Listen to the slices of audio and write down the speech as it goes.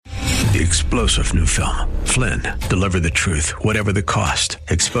The explosive new film, Flynn, deliver the truth, whatever the cost,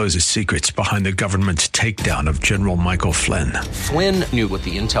 exposes secrets behind the government's takedown of General Michael Flynn. Flynn knew what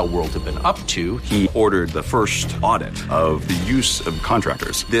the intel world had been up to. He ordered the first audit of the use of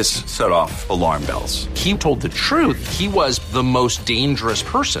contractors. This set off alarm bells. He told the truth. He was the most dangerous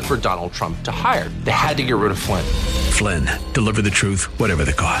person for Donald Trump to hire. They had to get rid of Flynn. Flynn, deliver the truth, whatever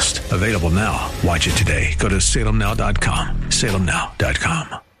the cost. Available now. Watch it today. Go to salemnow.com.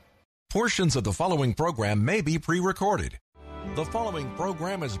 salemnow.com. Portions of the following program may be pre-recorded. The following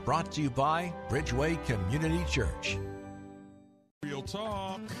program is brought to you by Bridgeway Community Church. Real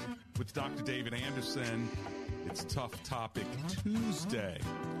Talk with Dr. David Anderson. It's Tough Topic Tuesday.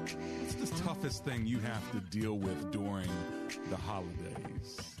 What's the toughest thing you have to deal with during the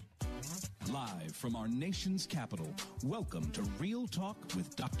holidays? Live from our nation's capital, welcome to Real Talk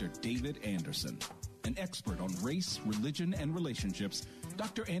with Dr. David Anderson. An expert on race, religion, and relationships,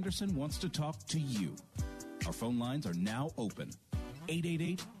 Dr. Anderson wants to talk to you. Our phone lines are now open.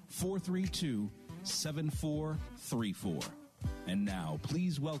 888-432-7434. And now,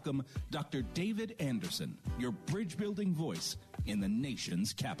 please welcome Dr. David Anderson, your bridge-building voice in the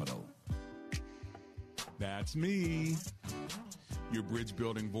nation's capital. That's me, your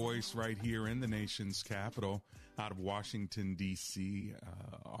bridge-building voice right here in the nation's capital, out of Washington, D.C.,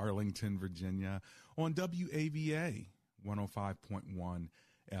 Arlington, Virginia, on WAVA 105.1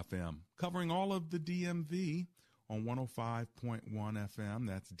 FM, covering all of the DMV on 105.1 FM.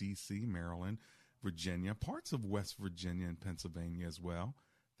 That's D.C., Maryland, Virginia, parts of West Virginia and Pennsylvania as well.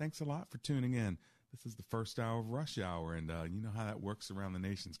 Thanks a lot for tuning in. This is the first hour of rush hour, and you know how that works around the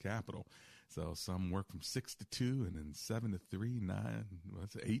nation's capital. So some work from 6 to 2, and then 7 to 3,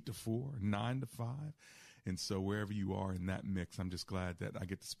 8 to 4, 9 to 5. And so wherever you are in that mix, I'm just glad that I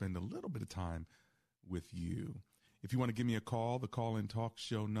get to spend a little bit of time with you. If you want to give me a call, the call-in talk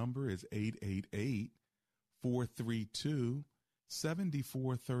show number is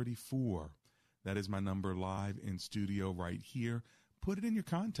 888-432-7434. That is my number live in studio right here. Put it in your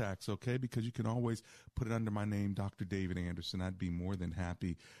contacts, okay, because you can always put it under my name, Dr. David Anderson. I'd be more than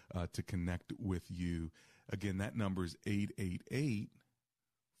happy to connect with you. Again, that number is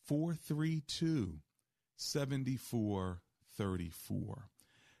 888-432-7434.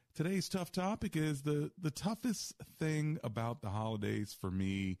 Today's tough topic is the toughest thing about the holidays for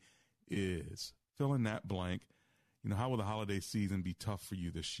me is fill in that blank. You know, how will the holiday season be tough for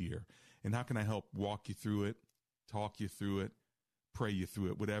you this year? And how can I help walk you through it, talk you through it, pray you through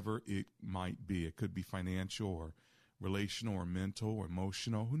it, whatever it might be. It could be financial or relational or mental or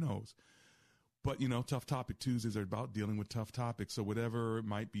emotional. Who knows? But, you know, Tough Topic Tuesdays are about dealing with tough topics. So whatever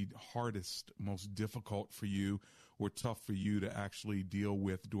might be hardest, most difficult for you or tough for you to actually deal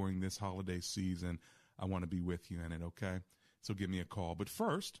with during this holiday season, I want to be with you in it, okay? So give me a call. But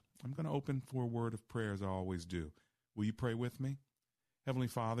first, I'm going to open for a word of prayer as I always do. Will you pray with me? Heavenly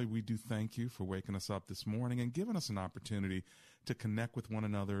Father, we do thank you for waking us up this morning and giving us an opportunity to connect with one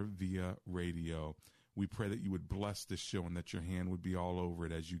another via radio. We pray that you would bless this show and that your hand would be all over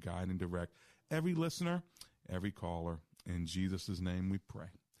it as you guide and direct every listener, every caller. In Jesus' name we pray.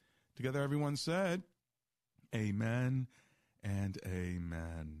 Together everyone said, amen and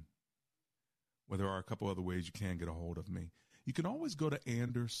amen. Well, there are a couple other ways you can get a hold of me. You can always go to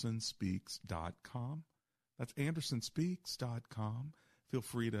andersonspeaks.com. That's andersonspeaks.com. Feel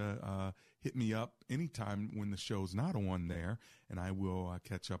free to hit me up anytime when the show's not on there, and I will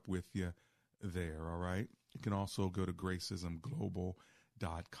catch up with you there, all right? You can also go to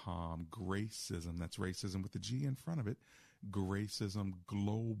gracismglobal.com. Gracism, that's racism with the G in front of it,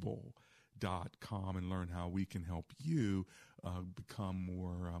 gracismglobal.com, and learn how we can help you become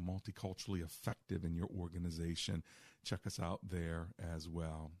more multiculturally effective in your organization. Check us out there as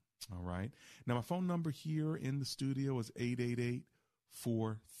well, all right? Now, my phone number here in the studio is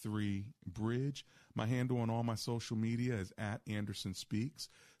 888-43-BRIDGE. My handle on all my social media is @AndersonSpeaks.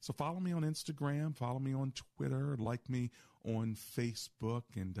 So follow me on Instagram, follow me on Twitter, like me on Facebook,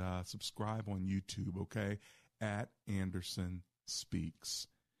 and subscribe on YouTube, okay? @AndersonSpeaks.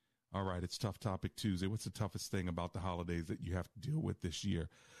 All right, it's Tough Topic Tuesday. What's the toughest thing about the holidays that you have to deal with this year?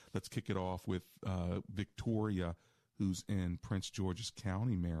 Let's kick it off with Victoria, who's in Prince George's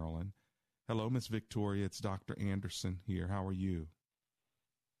County, Maryland. Hello, Miss Victoria. It's Dr. Anderson here. How are you?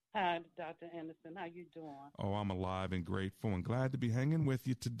 Hi, Dr. Anderson. How you doing? Oh, I'm alive and grateful and glad to be hanging with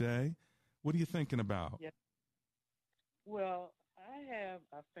you today. What are you thinking about? Yes. Well, I have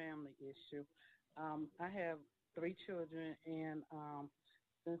a family issue. I have 3 children, and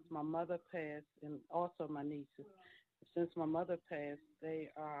since my mother passed, and also my nieces, since my mother passed,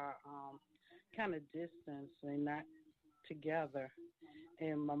 they are kind of distant. They're not together.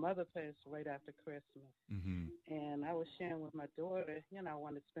 And my mother passed right after Christmas. Mm-hmm. And I was sharing with my daughter, I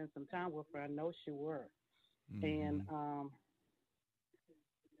wanted to spend some time with her. I know she worked. Mm-hmm. And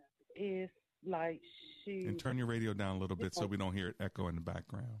it's like she... And turn your radio down a little bit so we don't hear it echo in the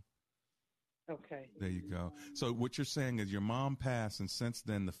background. Okay. There you go. So what you're saying is your mom passed, and since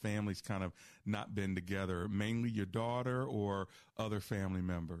then the family's kind of not been together, mainly your daughter or other family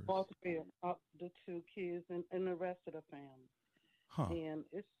members? All three, the two kids and the rest of the family. Huh. And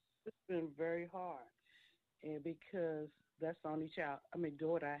it's been very hard, and because that's the only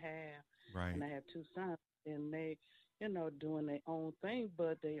daughter I have, right? And I have two sons, and they, doing their own thing,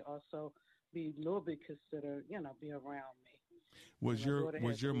 but they also be a little bit considered, be around me. Was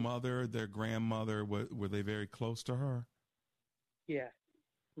your mother, their grandmother, were they very close to her? Yes.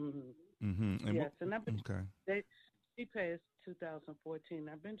 Mm-hmm. Mm-hmm. And yes, and I've been, okay. She passed 2014.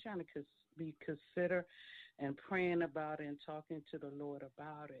 I've been trying to be considered and praying about it and talking to the Lord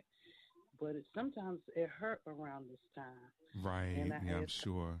about it. But sometimes it hurt around this time. Right. And I'm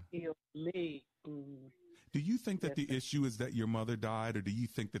sure. Heal me. Mm-hmm. Do you think that the issue is that your mother died, or do you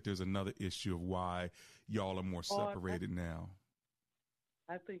think that there's another issue of why y'all are more separated now?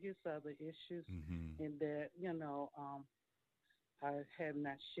 I think it's other issues, mm-hmm. and that, I have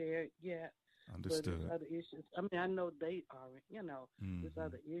not shared yet. Understood. But there's other issues. I know they are, mm-hmm. there's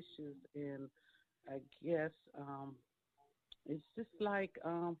other issues, and I guess it's just like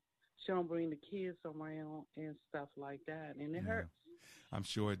she don't bring the kids around and stuff like that, and it hurts. I'm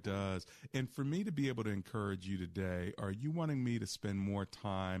sure it does. And for me to be able to encourage you today, are you wanting me to spend more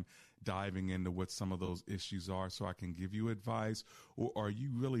time diving into what some of those issues are so I can give you advice? Or are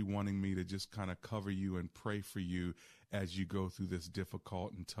you really wanting me to just kind of cover you and pray for you as you go through this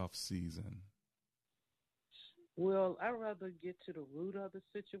difficult and tough season? Well, I'd rather get to the root of the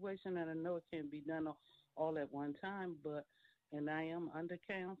situation, and I know it can't be done all at one time, and I am under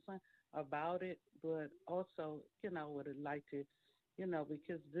counseling about it, but also, would like to,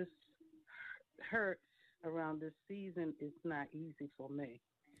 because this hurt around this season is not easy for me.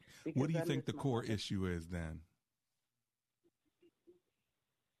 What do you think the core issue is then?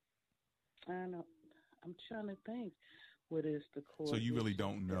 I don't know. I'm trying to think what is the core issue. So you really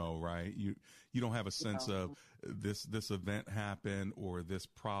don't know, right? You don't have a sense of this event happened or this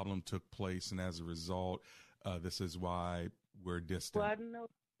problem took place, and as a result, this is why we're distant. Well, I know.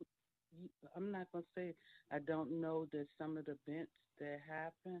 I'm not going to say I don't know that some of the events that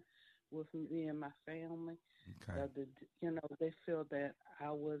happen with me and my family, they feel that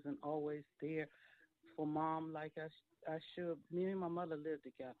I wasn't always there for Mom like I should. Me and my mother lived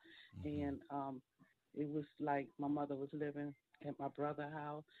together, mm-hmm. and it was like my mother was living at my brother's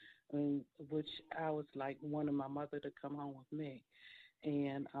house, which I was like wanting my mother to come home with me.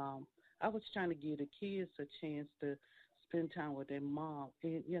 And I was trying to give the kids a chance to spend time with their mom,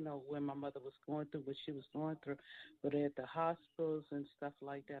 and, when my mother was going through what she was going through. But at the hospitals and stuff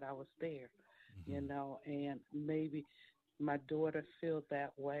like that, I was there, mm-hmm. And maybe my daughter felt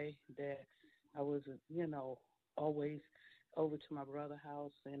that way, that I was, always over to my brother's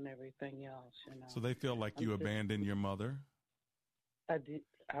house and everything else. So they feel like you abandoned your mother? I did.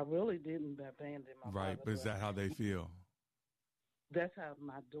 I really didn't abandon my mother. Right, but is that how they feel? That's how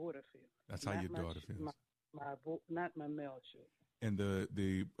my daughter feels. That's how your daughter feels. Not my male children. And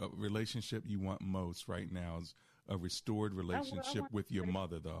the relationship you want most right now is a restored relationship with your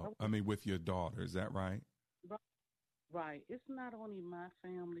mother, though. With your daughter. Is that right? Right. It's not only my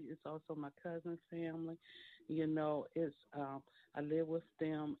family. It's also my cousin's family. It's I live with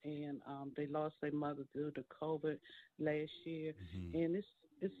them, and they lost their mother due to COVID last year, mm-hmm. and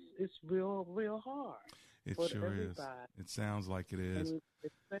it's real hard. It for sure everybody. Is. It sounds like it is. And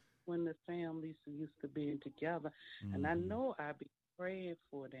especially when the families are used to being together. Mm-hmm. And I know I be praying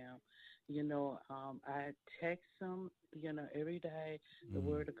for them. I text them, every day, the mm-hmm.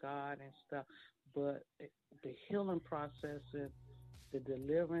 word of God and stuff. But the healing process and the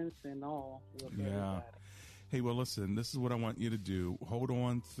deliverance and all with everybody. Hey, well, listen, this is what I want you to do. Hold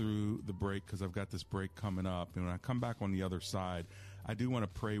on through the break because I've got this break coming up. And when I come back on the other side, I do want to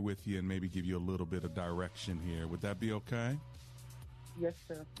pray with you and maybe give you a little bit of direction here. Would that be okay? Yes,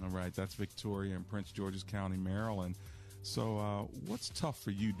 sir. All right. That's Victoria in Prince George's County, Maryland. So what's tough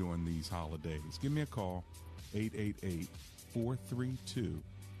for you during these holidays? Give me a call,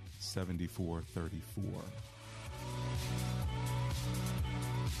 888-432-7434.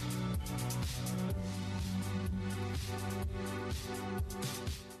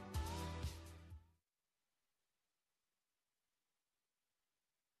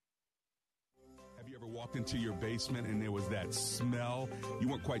 walked into your basement and there was that smell. You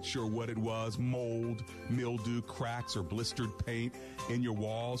weren't quite sure what it was, mold, mildew, cracks, or blistered paint in your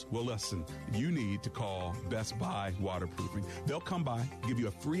walls. Well, listen, you need to call Best Buy Waterproofing. They'll come by, give you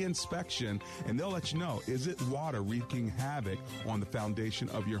a free inspection, and they'll let you know, is it water wreaking havoc on the foundation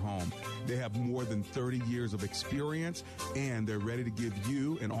of your home? They have more than 30 years of experience, and they're ready to give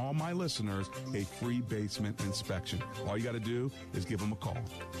you and all my listeners a free basement inspection. All you got to do is give them a call.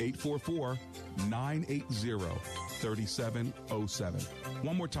 844-980-3707.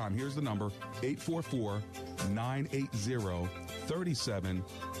 One more time, here's the number,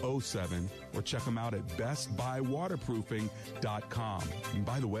 844-980-3707, or check them out at bestbuywaterproofing.com. And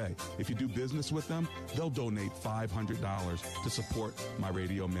by the way, if you do business with them, they'll donate $500 to support my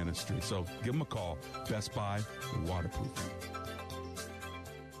radio ministry. So give them a call, Best Buy Waterproofing.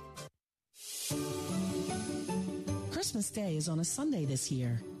 Christmas Day is on a Sunday this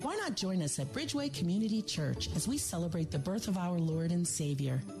year. Why not join us at Bridgeway Community Church as we celebrate the birth of our Lord and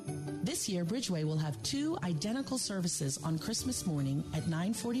Savior? This year, Bridgeway will have 2 identical services on Christmas morning at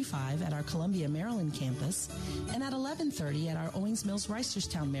 9:45 at our Columbia, Maryland campus and at 11:30 at our Owings Mills,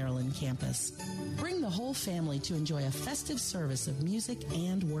 Reisterstown, Maryland campus. Bring the whole family to enjoy a festive service of music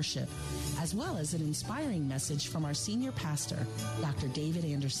and worship, as well as an inspiring message from our senior pastor, Dr. David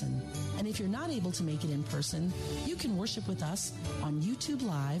Anderson. And if you're not able to make it in person, you can worship with us on YouTube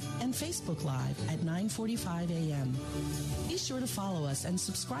Live and Facebook Live at 9:45 a.m. Be sure to follow us and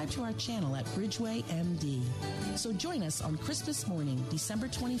subscribe to our channel at Bridgeway MD. So join us on Christmas morning, December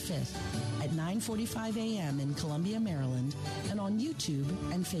 25th at 9:45 a.m. in Columbia, Maryland, and on YouTube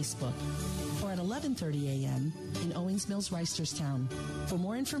and Facebook, or at 11:30 a.m. in Owings Mills, Reisterstown. For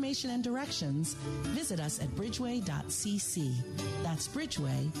more information and directions, visit us at bridgeway.cc. That's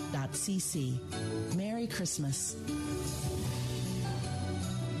bridgeway.cc. Merry Christmas.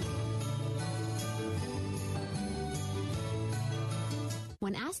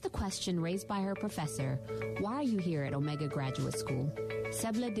 When asked the question raised by her professor, why are you here at Omega Graduate School?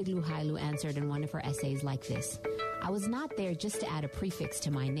 Sebla Digluhailu answered in one of her essays like this: I was not there just to add a prefix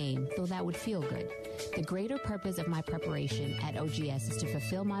to my name, though that would feel good. The greater purpose of my preparation at OGS is to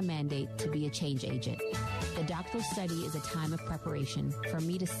fulfill my mandate to be a change agent. The doctoral study is a time of preparation for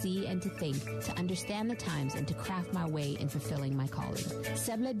me to see and to think, to understand the times, and to craft my way in fulfilling my calling.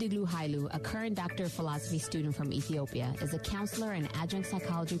 Sebla Digluhailu, a current Doctor of Philosophy student from Ethiopia, is a counselor and adjunct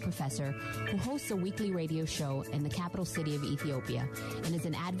psychology professor who hosts a weekly radio show in the capital city of Ethiopia and is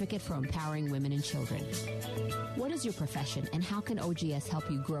an advocate for empowering women and children. What is your profession, and how can OGS help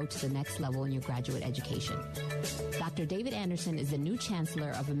you grow to the next level in your graduate education? Dr. David Anderson is the new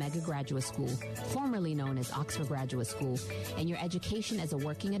chancellor of Omega Graduate School, formerly known as Oxford Graduate School, and your education as a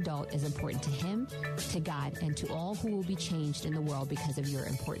working adult is important to him, to God, and to all who will be changed in the world because of your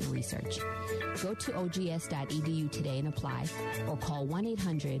important research. Go to ogs.edu today and apply, or call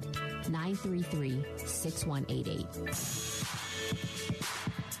 1-800-933-6188.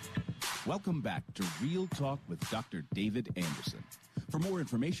 Welcome back to Real Talk with Dr. David Anderson. For more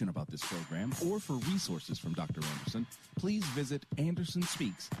information about this program or for resources from Dr. Anderson, please visit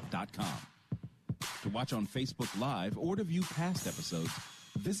andersonspeaks.com. To watch on Facebook Live or to view past episodes,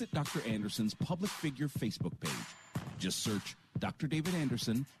 visit Dr. Anderson's public figure Facebook page. Just search Dr. David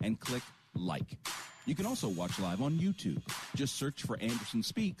Anderson and click like. You can also watch live on YouTube. Just search for Anderson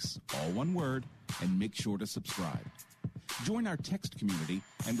Speaks, all one word, and make sure to subscribe. Join our text community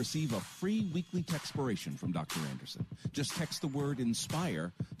and receive a free weekly textpiration from Dr. Anderson. Just text the word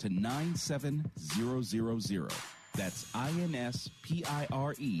INSPIRE to 97000. That's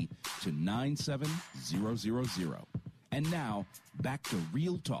INSPIRE to 97000. And now, back to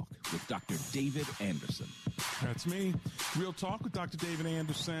Real Talk with Dr. David Anderson. That's me. Real Talk with Dr. David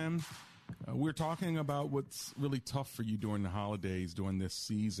Anderson. We're talking about what's really tough for you during the holidays, during this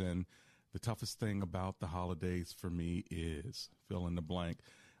season. The toughest thing about the holidays for me is fill in the blank.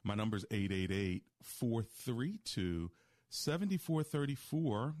 My number is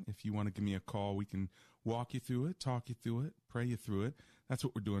 888-432-7434. If you want to give me a call, we can walk you through it, talk you through it, pray you through it. That's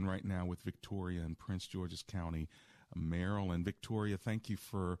what we're doing right now with Victoria in Prince George's County, Maryland. Victoria, thank you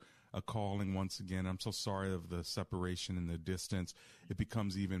for calling once again. I'm so sorry of the separation and the distance. It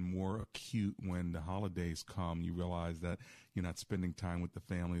becomes even more acute when the holidays come. You realize that you're not spending time with the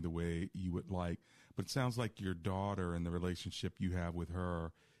family the way you would like. But it sounds like your daughter and the relationship you have with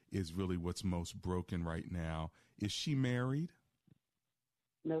her is really what's most broken right now. Is she married?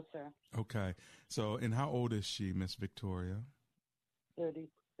 No, sir. Okay. So, and how old is she, Miss Victoria?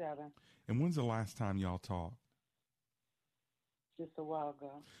 37. And when's the last time y'all talked? Just a while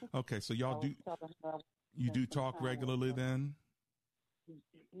ago. Okay, so y'all do talk regularly then?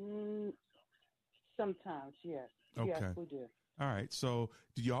 Sometimes, yes. Okay. Yes, we do. All right. So,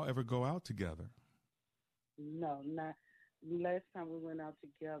 do y'all ever go out together? No, not. Last time we went out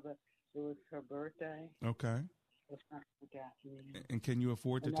together, it was her birthday. Okay. I forgot. And can you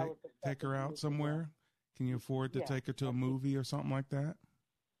afford to take her out somewhere? Can you afford to take her to a movie or something like that?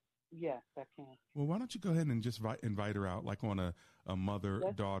 Yes, I can. Well, why don't you go ahead and just invite her out, like on a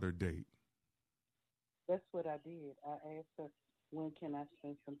mother-daughter date? That's what I did. I asked her, when can I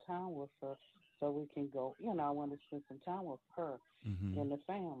spend some time with her so we can go, I want to spend some time with her and the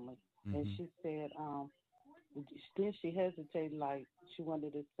family. And she said, then she hesitated, like she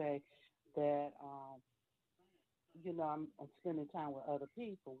wanted to say that, I'm spending time with other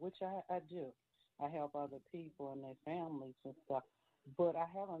people, which I do. I help other people and their families and stuff. But I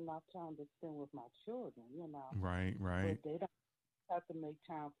have enough time to spend with my children, Right. But they don't have to make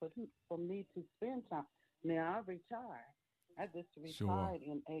time for me to spend time. Now, I retired. I just retired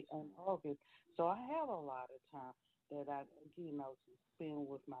in August. So I have a lot of time that I, spend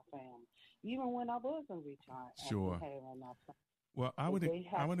with my family. Even when I wasn't retired, I didn't have enough time. Well, I would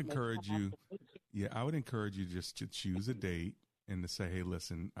encourage you. Yeah, I would encourage you just to choose a date and to say, hey,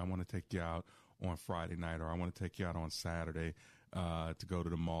 listen, I want to take you out on Friday night, or I want to take you out on Saturday to go to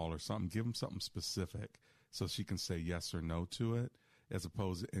the mall or something. Give them something specific so she can say yes or no to it, as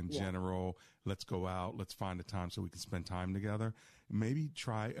opposed to in general, let's go out, let's find a time so we can spend time together. Maybe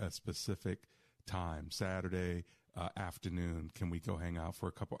try a specific time, Saturday afternoon. Can we go hang out for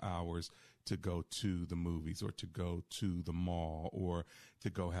a couple hours to go to the movies or to go to the mall or to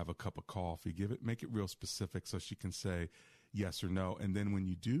go have a cup of coffee? Make it real specific so she can say yes or no. And then when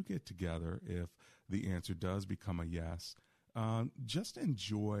you do get together, if the answer does become a yes, just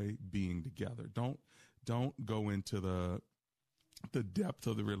enjoy being together. Don't go into the depth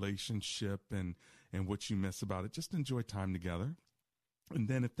of the relationship and what you miss about it. Just enjoy time together. And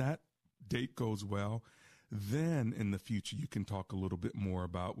then if that date goes well, then in the future you can talk a little bit more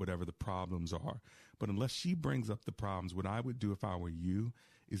about whatever the problems are. But unless she brings up the problems, what I would do if I were you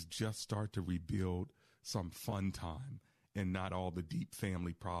is just start to rebuild some fun time and not all the deep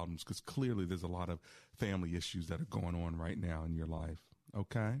family problems, because clearly there's a lot of family issues that are going on right now in your life.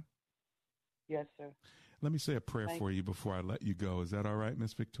 Okay? Yes, sir. Let me say a prayer for you before I let you go. Is that all right,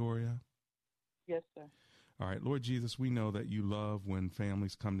 Miss Victoria? Yes, sir. All right. Lord Jesus, we know that you love when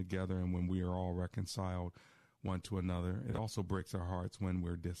families come together and when we are all reconciled one to another. It also breaks our hearts when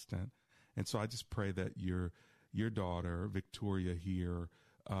we're distant. And so I just pray that your daughter, Victoria here,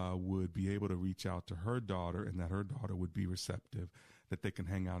 would be able to reach out to her daughter and that her daughter would be receptive, that they can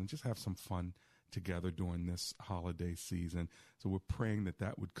hang out and just have some fun together during this holiday season. So we're praying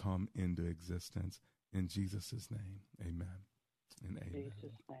that would come into existence. In Jesus' name, amen. And amen.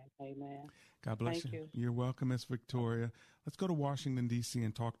 Jesus' name, amen. God bless you. You're welcome, Miss Victoria. Let's go to Washington, D.C.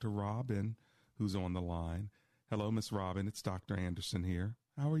 and talk to Robin, who's on the line. Hello, Miss Robin. It's Dr. Anderson here.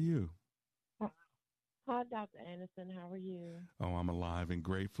 How are you? Hi, Dr. Anderson. How are you? Oh, I'm alive and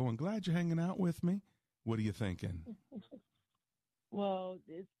grateful and glad you're hanging out with me. What are you thinking? Well,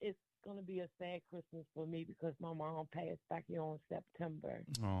 it's going to be a sad Christmas for me because my mom passed back here on September.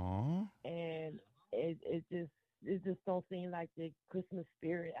 Aww. And it just don't seem like the Christmas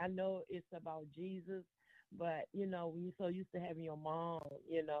spirit. I know it's about Jesus, but, when you're so used to having your mom,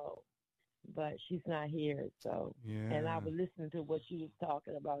 but she's not here. So, yeah. And I was listening to what she was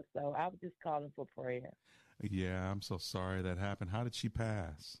talking about. So I was just calling for prayer. Yeah, I'm so sorry that happened. How did she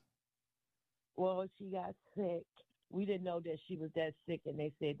pass? Well, she got sick. We didn't know that she was that sick, and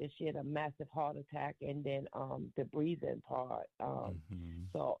they said that she had a massive heart attack and then the breathing part.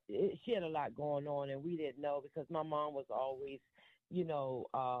 So she had a lot going on, and we didn't know because my mom was always,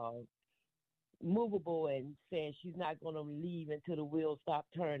 movable and saying she's not going to leave until the wheels stop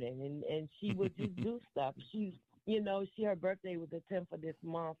turning, and she would just do stuff. Her birthday was the 10th of this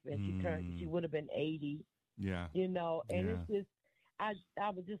month, and she would have been 80. Yeah. And it's just, I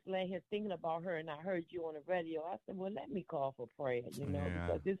was just laying here thinking about her, and I heard you on the radio. I said, well, let me call for prayer,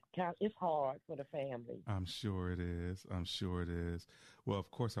 because it's hard for the family. I'm sure it is. Well,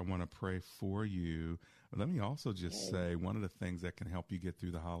 of course, I want to pray for you. But let me also just say one of the things that can help you get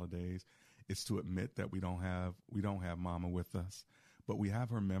through the holidays is to admit that we don't have Mama with us, but we have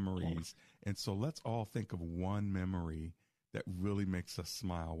her memories. And so let's all think of one memory that really makes us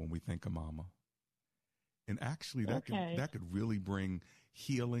smile when we think of Mama. And actually that could really bring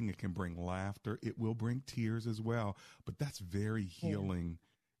healing. It can bring laughter. It will bring tears as well, but that's very healing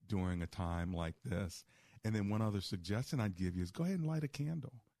during a time like this. And then one other suggestion I'd give you is go ahead and light a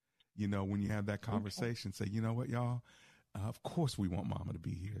candle. When you have that conversation, say, you know what, y'all, of course we want Mama to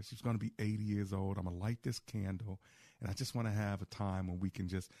be here. She's going to be 80 years old. I'm going to light this candle, and I just want to have a time when we can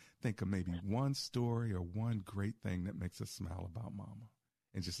just think of maybe one story or one great thing that makes us smile about Mama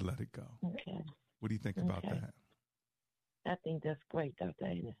and just let it go. Okay. What do you think about that? I think that's great, Dr.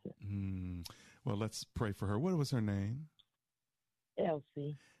 Anderson. Well, let's pray for her. What was her name?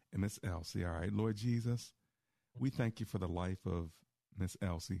 Elsie. And Miss Elsie. All right. Lord Jesus, we thank you for the life of Miss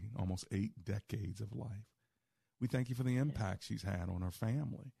Elsie, almost 8 decades of life. We thank you for the impact she's had on her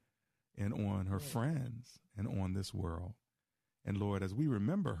family and on her friends and on this world. And Lord, as we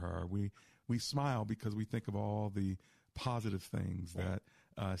remember her, we smile because we think of all the positive things that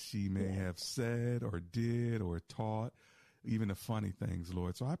she may have said or did or taught, even the funny things,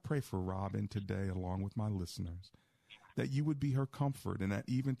 Lord. So I pray for Robin today, along with my listeners, that you would be her comfort and that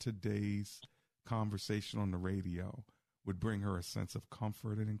even today's conversation on the radio would bring her a sense of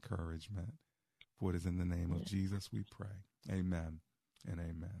comfort and encouragement. For it is in the name of Jesus we pray. Amen and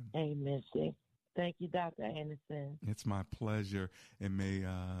amen. Amen. Thank you, Dr. Anderson. It's my pleasure. And may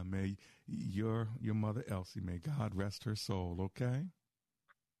your mother Elsie, may God rest her soul, okay?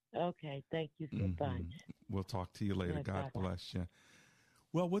 Okay, thank you so much. We'll talk to you later. God bless you.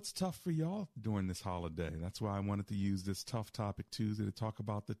 Well, what's tough for y'all during this holiday? That's why I wanted to use this Tough Topic Tuesday to talk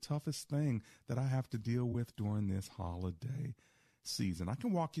about the toughest thing that I have to deal with during this holiday season. I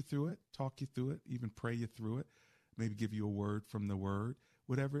can walk you through it, talk you through it, even pray you through it, maybe give you a word from the Word,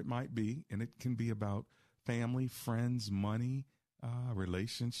 whatever it might be. And it can be about family, friends, money,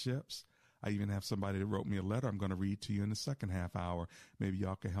 relationships. I even have somebody that wrote me a letter I'm going to read to you in the second half hour. Maybe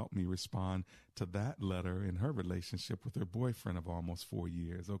y'all can help me respond to that letter in her relationship with her boyfriend of almost 4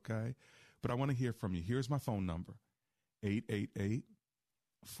 years, okay? But I want to hear from you. Here's my phone number,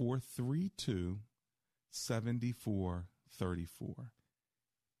 888-432-7434.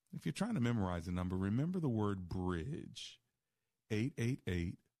 If you're trying to memorize the number, remember the word bridge,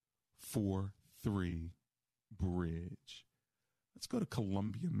 888-43-BRIDGE. Let's go to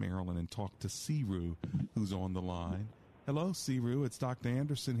Columbia, Maryland, and talk to Siru, who's on the line. Hello, Siru. It's Dr.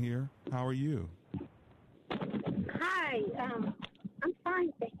 Anderson here. How are you? Hi. I'm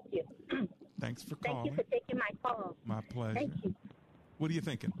fine, thank you. Thanks for calling. Thank you for taking my call. My pleasure. Thank you. What are you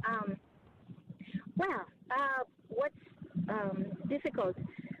thinking? What's difficult,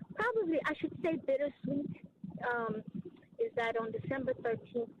 probably I should say bittersweet, is that on December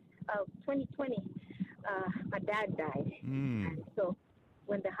 13th of 2020, my dad died. And so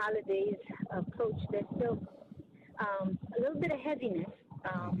when the holidays approach, there's still a little bit of heaviness.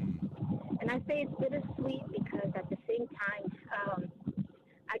 And I say it's bittersweet because at the same time,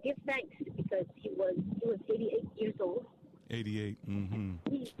 I give thanks because he was 88 years old. 88. Mm-hmm.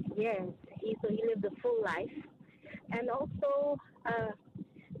 He lived a full life. And also,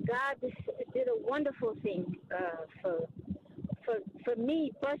 God did a wonderful thing for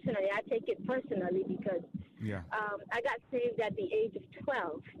me personally. I take it personally because I got saved at the age of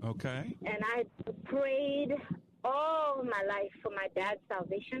 12. Okay. And I prayed all my life for my dad's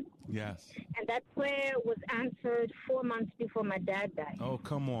salvation. Yes. And that prayer was answered 4 months before my dad died. Oh,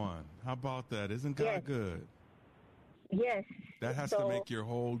 come on. How about that? Isn't God good? Yes. That has to make your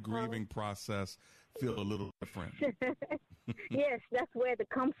whole grieving process feel a little different. Yes, that's where the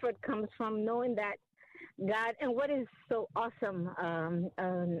comfort comes from, knowing that God, and what is so awesome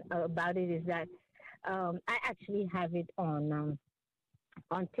about it is that I actually have it on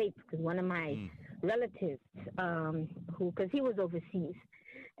tape because one of my relatives, because he was overseas,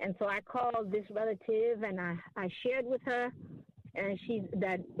 and so I called this relative and I shared with her, and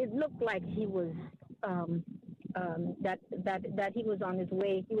that it looked like he was that he was on his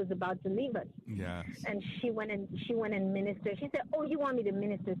way. He was about to leave us. Yes. And she went and ministered. She said, "Oh, you want me to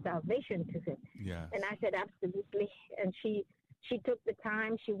minister salvation to him?" Yes. And I said, "Absolutely." And she took the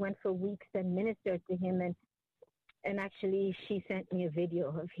time. She went for weeks and ministered to him. And actually, she sent me a video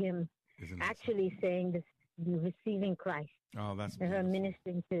of him actually saying this, receiving Christ. Oh, that's beautiful. Her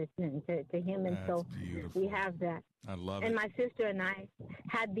ministering to him. And so we have that. I love it. And my sister and I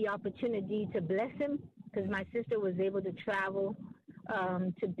had the opportunity to bless him because my sister was able to travel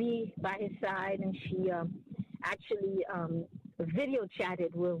to be by his side, and she actually video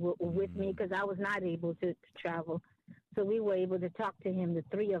chatted with me because I was not able to travel. So we were able to talk to him, the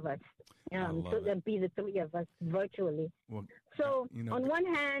three of us, be the three of us virtually. Well, so on one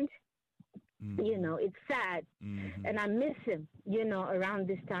hand, it's sad, and I miss him, around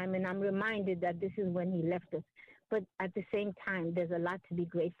this time, and I'm reminded that this is when he left us. But at the same time, there's a lot to be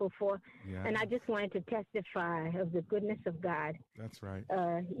grateful for. Yeah. And I just wanted to testify of the goodness of God. That's right.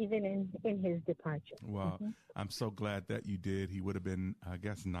 Even in his departure. Well, I'm so glad that you did. He would have been, I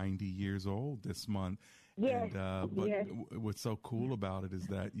guess, 90 years old this month. Yes. But what's so cool about it is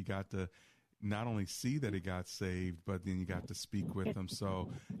that you got to not only see that he got saved, but then you got to speak with him. So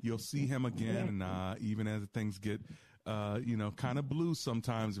you'll see him again. And even as things get, kind of blue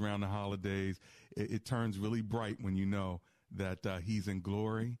sometimes around the holidays, it turns really bright when you know that he's in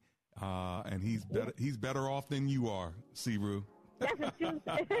glory and he's better off than you are, Siru. That's the truth.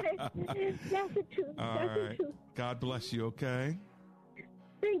 That's the truth. All That's right. the truth. God bless you, okay?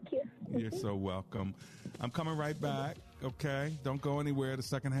 Thank you. You're so welcome. I'm coming right back, okay? Don't go anywhere. The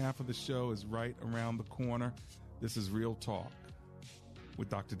second half of the show is right around the corner. This is Real Talk with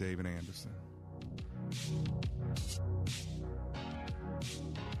Dr. David Anderson.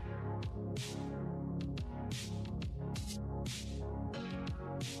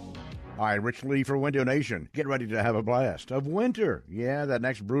 Hi, Rich Lee for Window Nation. Get ready to have a blast of winter. Yeah, that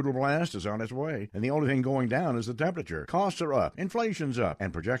next brutal blast is on its way, and the only thing going down is the temperature. Costs are up, inflation's up,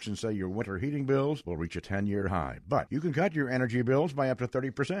 and projections say your winter heating bills will reach a 10-year high. But you can cut your energy bills by up to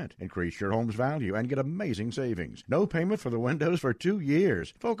 30%, increase your home's value, and get amazing savings. No payment for the windows for 2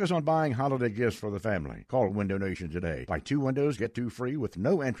 years. Focus on buying holiday gifts for the family. Call Window Nation today. Buy 2 windows, get 2 free with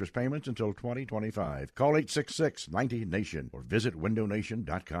no interest payments until 2025. Call 866-90-NATION or visit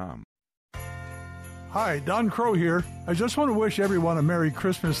windownation.com. Hi, Don Crow here. I just want to wish everyone a Merry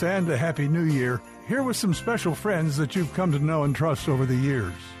Christmas and a Happy New Year. Here with some special friends that you've come to know and trust over the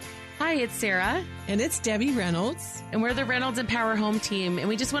years. Hi, it's Sarah. And it's Debbie Reynolds. And we're the Reynolds and Power Home team. And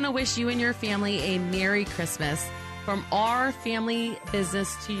we just want to wish you and your family a Merry Christmas. From our family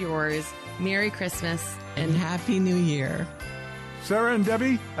business to yours, Merry Christmas and Happy New Year. Sarah and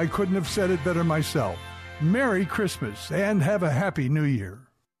Debbie, I couldn't have said it better myself. Merry Christmas and have a Happy New Year.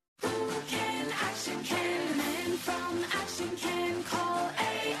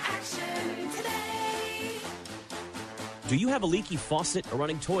 Do you have a leaky faucet, a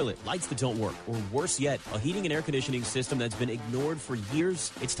running toilet, lights that don't work, or worse yet, a heating and air conditioning system that's been ignored for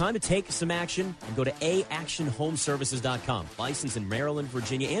years? It's time to take some action and go to actionhomeservices.com. Licensed in Maryland,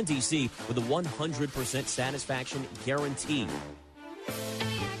 Virginia, and D.C. with a 100% satisfaction guarantee.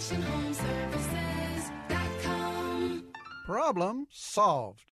 actionhomeservices.com. Problem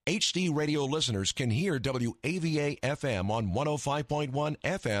solved. HD radio listeners can hear WAVA FM on 105.1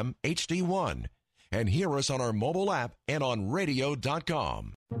 FM HD1. And hear us on our mobile app and on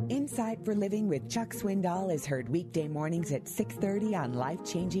radio.com. Insight for Living with Chuck Swindoll is heard weekday mornings at 6:30 on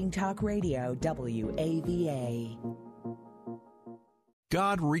Life-Changing Talk Radio, WAVA.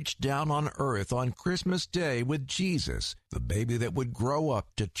 God reached down on earth on Christmas Day with Jesus, the baby that would grow up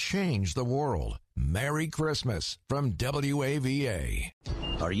to change the world. Merry Christmas from WAVA.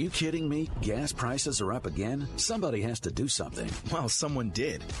 Are you kidding me? Gas prices are up again? Somebody has to do something. Well, someone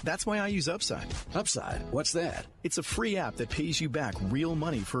did. That's why I use Upside. Upside? What's that? It's a free app that pays you back real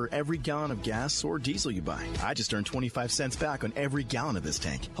money for every gallon of gas or diesel you buy. I just earned 25 cents back on every gallon of this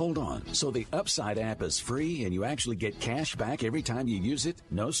tank. Hold on. So the Upside app is free and you actually get cash back every time you use it?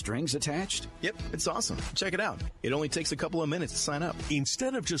 No strings attached? Yep, it's awesome. Check it out. It only takes a couple of minutes to sign up.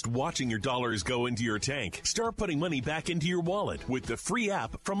 Instead of just watching your dollars go into your tank, start putting money back into your wallet with the free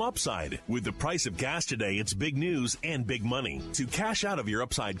app from Upside. With the price of gas today, it's big news and big money. To cash out of your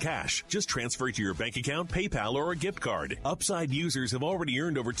Upside cash, just transfer it to your bank account, PayPal, or a gift card. Upside users have already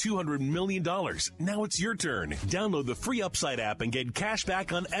earned over $200 million. Now it's your turn. Download the free Upside app and get cash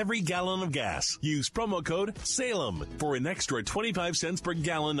back on every gallon of gas. Use promo code SALEM for an extra 25 cents per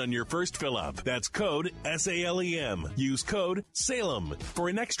gallon on your first fill-up. That's code SALEM. Use code SALEM for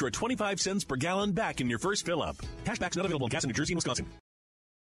an extra 25 cents per gallon back in your first fill-up. Cashback's not available in gas in New Jersey and Wisconsin.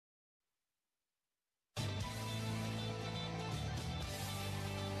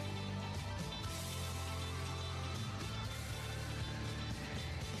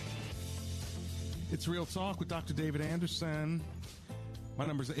 It's Real Talk with Dr. David Anderson. My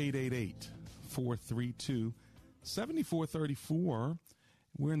number is 888-432-7434.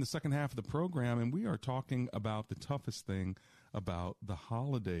 We're in the second half of the program, and we are talking about the toughest thing about the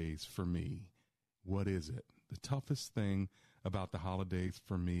holidays for me. What is it? The toughest thing about the holidays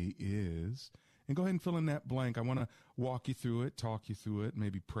for me is, and go ahead and fill in that blank. I want to walk you through it, talk you through it,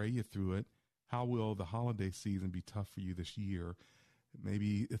 maybe pray you through it. How will the holiday season be tough for you this year?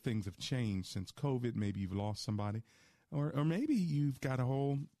 Maybe things have changed since COVID. Maybe you've lost somebody, or maybe you've got a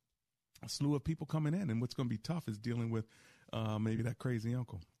whole slew of people coming in, and what's going to be tough is dealing with maybe that crazy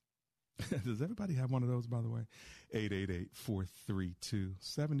uncle. Does everybody have one of those, by the way?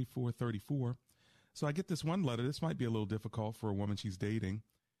 888-432-7434. So I get this one letter. This might be a little difficult for a woman she's dating.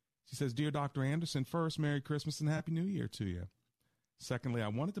 She says, "Dear Dr. Anderson, first, Merry Christmas and Happy New Year to you. Secondly, I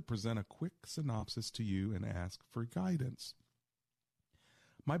wanted to present a quick synopsis to you and ask for guidance.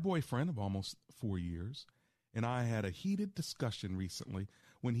 My boyfriend of almost 4 years and I had a heated discussion recently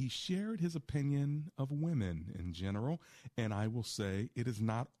when he shared his opinion of women in general, and I will say it is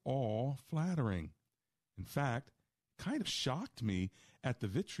not all flattering. In fact, it kind of shocked me at the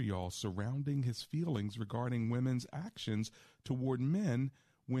vitriol surrounding his feelings regarding women's actions toward men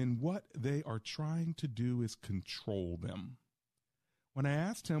when what they are trying to do is control them. When I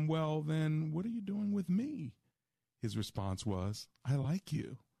asked him, well, then what are you doing with me? His response was, I like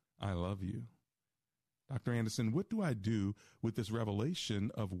you. I love you. Dr. Anderson, what do I do with this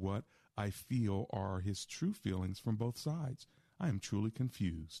revelation of what I feel are his true feelings from both sides? I am truly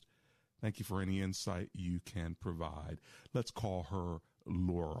confused. Thank you for any insight you can provide. Let's call her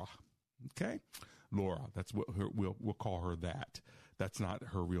Laura. Okay? Laura, that's what we'll call her that. That's not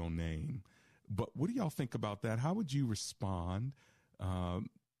her real name. But what do y'all think about that? How would you respond?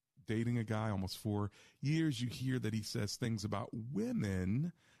 Dating a guy almost 4 years, you hear that he says things about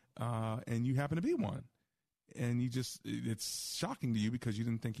women, and you happen to be one. And it's shocking to you because you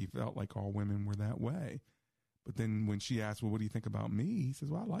didn't think he felt like all women were that way. But then when she asked, well, what do you think about me? He says,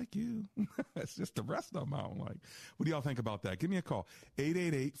 well, I like you. It's just the rest of them I don't like. What do y'all think about that? Give me a call.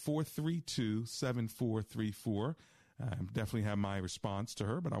 888-432-7434. I definitely have my response to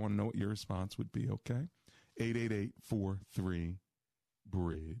her, but I want to know what your response would be, okay?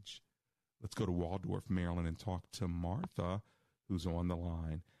 888-43-BRIDGE. Let's go to Waldorf, Maryland, and talk to Martha, who's on the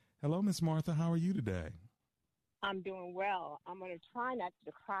line. Hello, Miss Martha. How are you today? I'm doing well. I'm going to try not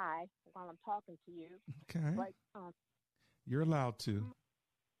to cry while I'm talking to you. Okay. But, you're allowed to.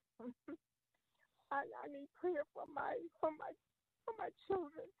 I need prayer for my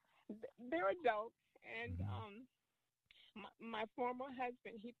children. They're adults, and my former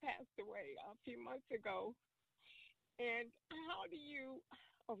husband, he passed away a few months ago. And how do you?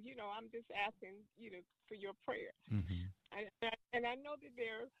 I'm just asking for your prayer. And I know that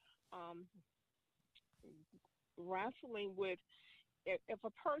they're wrestling with if a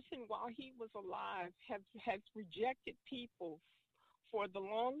person while he was alive has rejected people for the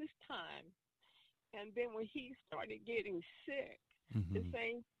longest time, and then when he started getting sick, the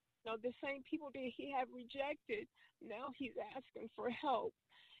same people that he had rejected, now he's asking for help,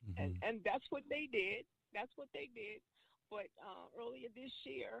 and that's what they did. But earlier this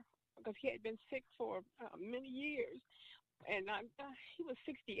year, because he had been sick for many years, and he was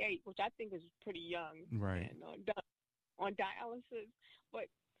 68, which I think is pretty young, right? And on dialysis, but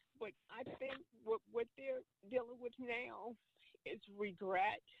I think what they're dealing with now is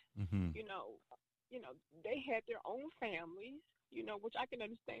regret. They had their own families, which I can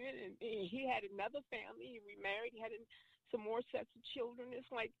understand, and he had another family. He remarried. He had some more sets of children. It's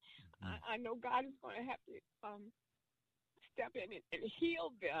like I know God is going to have to step in and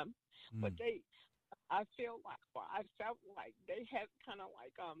heal them, but I felt like they had kind of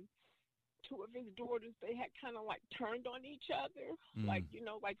like two of his daughters. They had kind of like turned on each other, like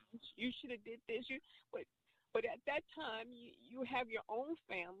you should have did this. But at that time you have your own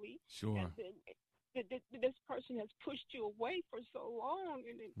family, sure. And then this person has pushed you away for so long,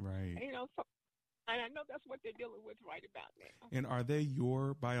 and then, right. So, and I know that's what they're dealing with right about now. And are they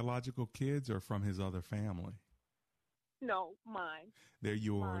your biological kids or from his other family? No, mine. They're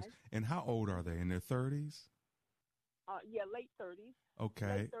yours. Mine. And how old are they? In their 30s? Late 30s. Okay.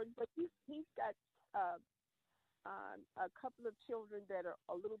 Late 30s, but he's got a couple of children that are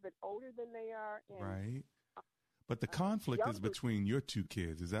a little bit older than they are. And, right. But the conflict is between your two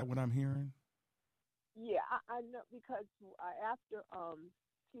kids. Is that what I'm hearing? Yeah, I know, because after a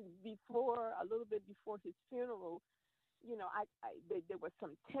little bit before his funeral, there was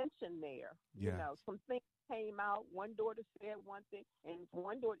some tension there. Yeah. Some things came out. One daughter said one thing, and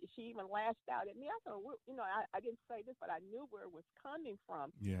one daughter, she even lashed out at me. I thought, I didn't say this, but I knew where it was coming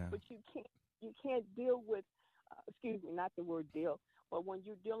from. Yeah. But you can't deal with, not the word deal, but when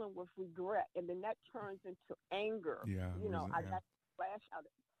you're dealing with regret, and then that turns into anger. Yeah. I got to lash out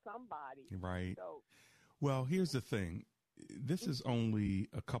at somebody. Right. So, well, here's the thing. This is only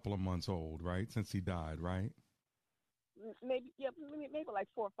a couple of months old, right? Since he died, right? Maybe like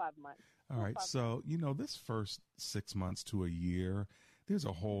 4 or 5 months. All right. So, this first 6 months to a year, there's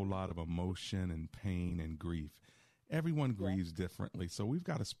a whole lot of emotion and pain and grief. Everyone grieves differently. So we've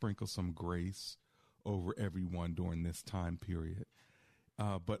got to sprinkle some grace over everyone during this time period.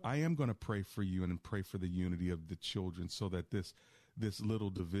 But I am going to pray for you and pray for the unity of the children so that this little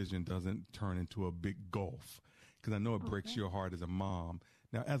division doesn't turn into a big gulf, because I know it breaks your heart as a mom.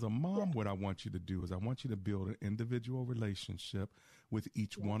 Now, as a mom, what I want you to do is I want you to build an individual relationship with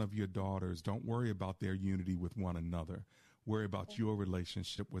each one of your daughters. Don't worry about their unity with one another. Worry about your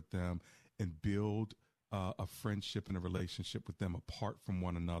relationship with them and build a friendship and a relationship with them apart from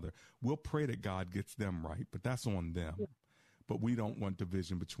one another. We'll pray that God gets them right, but that's on them. Yeah. But we don't want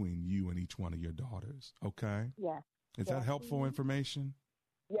division between you and each one of your daughters. Okay? Yes. Is that helpful information?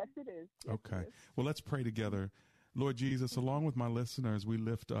 Yes, it is. Yes, okay. It is. Well, let's pray together. Lord Jesus, along with my listeners, we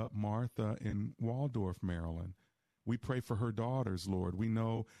lift up Martha in Waldorf, Maryland. We pray for her daughters, Lord. We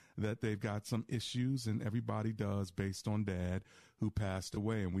know that they've got some issues, and everybody does, based on Dad who passed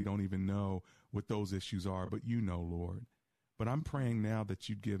away, and we don't even know what those issues are, but you know, Lord. But I'm praying now that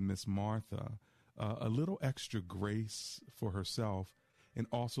you'd give Miss Martha a little extra grace for herself and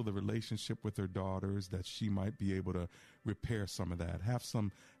also the relationship with her daughters, that she might be able to repair some of that. Have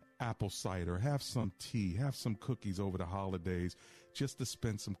some apple cider, have some tea, have some cookies over the holidays, just to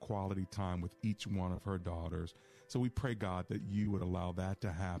spend some quality time with each one of her daughters. So we pray, God, that you would allow that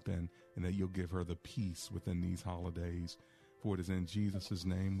to happen and that you'll give her the peace within these holidays. For it is in Jesus'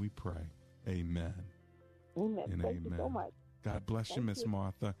 name we pray. Amen. Amen. And Thank amen. you so much. God bless you, Miss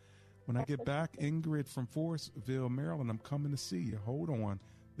Martha. When I get back, Ingrid from Forestville, Maryland, I'm coming to see you. Hold on.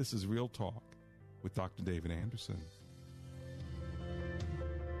 This is Real Talk with Dr. David Anderson.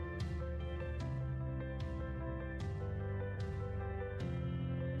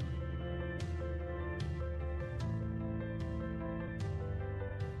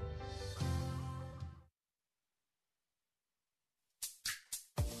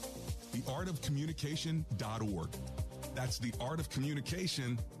 theartofcommunication.org. That's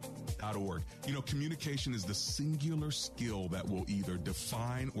theartofcommunication.org. You know, communication is the singular skill that will either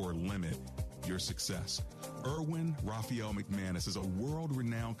define or limit your success. Erwin Raphael McManus is a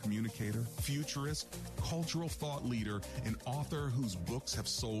world-renowned communicator, futurist, cultural thought leader, and author whose books have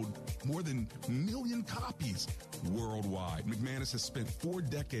sold more than 1 million copies worldwide. McManus has spent 4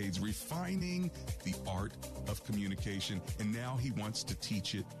 decades refining the art of communication, and now he wants to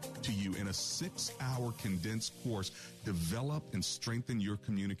teach it to you in a 6-hour condensed course. Develop and strengthen your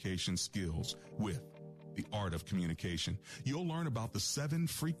communication skills with The Art of Communication. You'll learn about the 7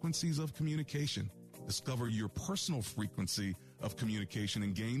 frequencies of communication. Discover your personal frequency of communication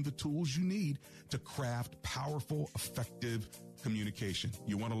and gain the tools you need to craft powerful, effective communication.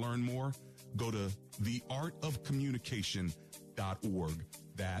 You want to learn more? Go to theartofcommunication.org.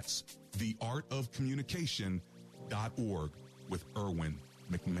 That's theartofcommunication.org with Erwin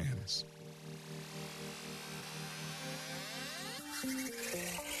McManus.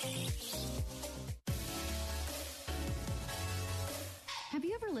 Have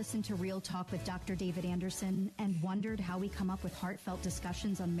you ever listened to Real Talk with Dr. David Anderson and wondered how we come up with heartfelt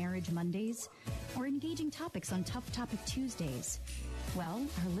discussions on Marriage Mondays or engaging topics on Tough Topic Tuesdays? Well,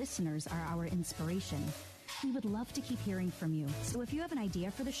 our listeners are our inspiration. We would love to keep hearing from you. So if you have an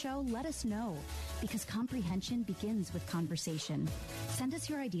idea for the show, let us know, because comprehension begins with conversation. Send us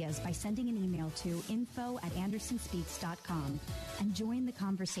your ideas by sending an email to info@andersonspeaks.com and join the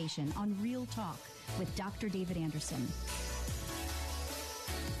conversation on Real Talk with Dr. David Anderson.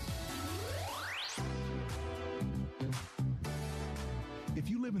 If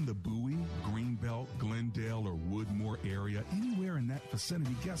you live in the Bowie, Greenbelt, Glendale, or Woodmore area, anywhere in that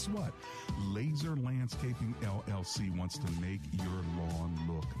vicinity, guess what? Laser Landscaping LLC wants to make your lawn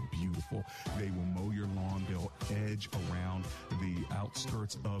look beautiful. They will mow your lawn. They'll edge around the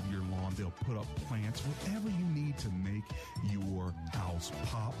outskirts of your lawn. They'll put up plants, whatever you need to make your house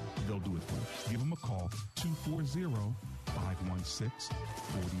pop. They'll do it for you. Give them a call,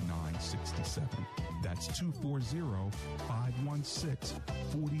 240-516-4967. That's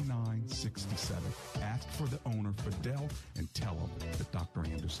 240-516-4967. Ask for the owner, Fidel, and tell him that Dr.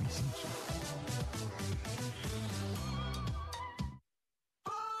 Anderson sent you.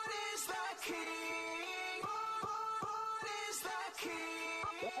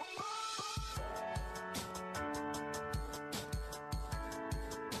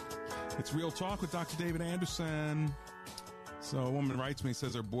 It's Real Talk with Dr. David Anderson. So a woman writes me,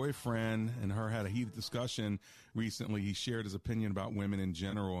 says her boyfriend and her had a heated discussion recently. He shared his opinion about women in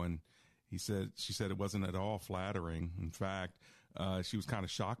general, and she said it wasn't at all flattering. In fact, she was kind of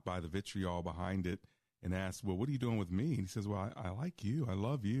shocked by the vitriol behind it and asked, well, what are you doing with me? And he says, well, I like you. I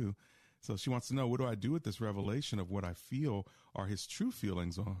love you. So she wants to know, what do I do with this revelation of what I feel are his true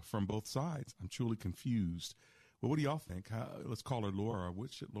feelings from both sides? I'm truly confused. Well, what do y'all think? Let's call her Laura.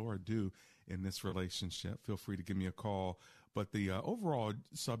 What should Laura do in this relationship? Feel free to give me a call. But the overall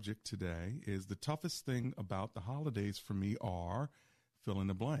subject today is the toughest thing about the holidays for me are fill in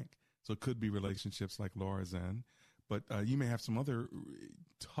the blank. So it could be relationships like Laura's in, but you may have some other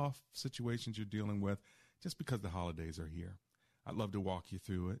tough situations you're dealing with just because the holidays are here. I'd love to walk you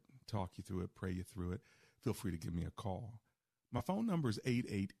through it, talk you through it, pray you through it. Feel free to give me a call. My phone number is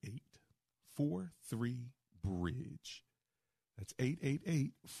 888-43-BRIDGE. That's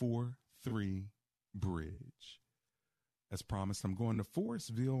 888-43-BRIDGE. As promised, I'm going to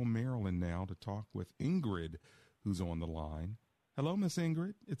Forestville, Maryland now to talk with Ingrid, who's on the line. Hello, Miss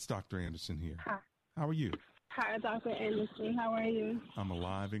Ingrid. It's Dr. Anderson here. Hi. How are you? Hi, Dr. Anderson. How are you? I'm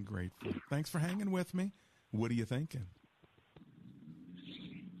alive and grateful. Thanks for hanging with me. What are you thinking?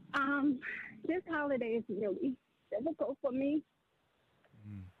 This holiday is really difficult for me.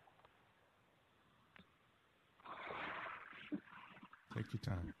 Take your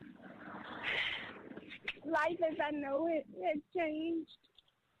time. Life as I know it has changed.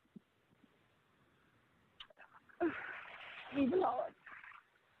 We've lost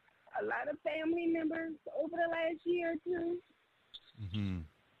a lot of family members over the last year or two. Mm-hmm.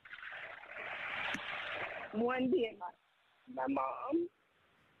 One being my mom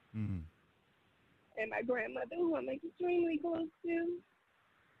and my grandmother, who I'm extremely close to.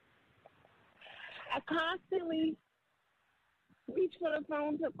 I constantly reach for the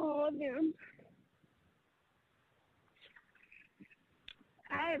phone to call them.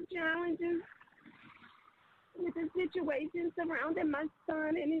 I have challenges with the situation surrounding my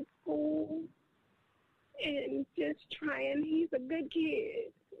son and his school, and just trying. He's a good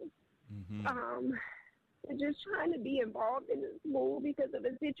kid. Just trying to be involved in the school because of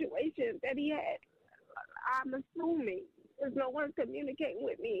the situation that he had. I'm assuming there's no one communicating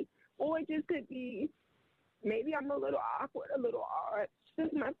with me, or it just could be maybe I'm a little awkward, a little odd.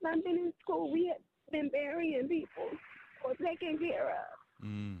 Since my son been in school, we have been burying people or taking care of.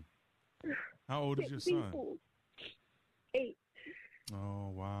 How old is your son? 8. Oh,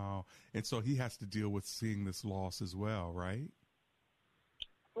 wow. And so he has to deal with seeing this loss as well, right?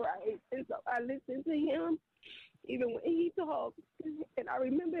 Right. And so I listen to him even when he talks. And I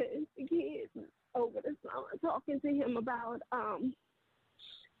remember as a kid over the summer talking to him about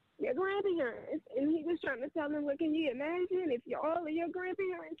your grandparents. And he was trying to tell him, well, can you imagine if all of your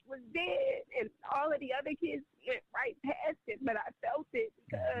grandparents was dead and all of the other kids went right past it? But I felt it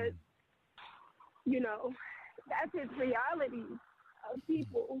because, you know, that's his reality of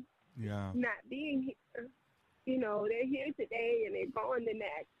people not being here. You know, they're here today and they're gone the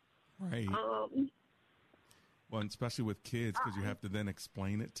next. Right. Well, and especially with kids, because you have to then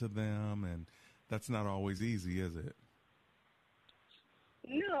explain it to them, and that's not always easy, is it?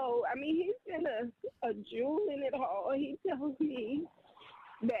 No, I mean, he's been a jewel in it all. He tells me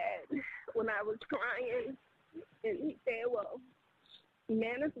that when I was crying, and he said, well,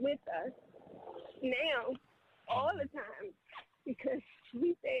 Nana's with us now all the time, because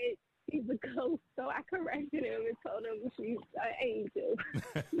he said he's a ghost. So I corrected him and told him she's an angel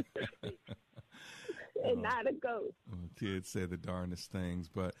and not a ghost. Kids say the darndest things,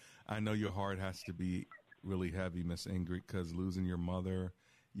 but I know your heart has to be really heavy, Miss Ingrid, because losing your mother,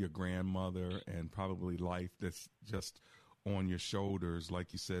 your grandmother, and probably life that's just on your shoulders,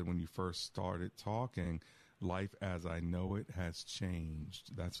 like you said when you first started talking, life as I know it has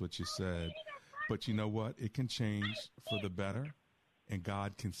changed. That's what you said. But you know what? It can change for the better, and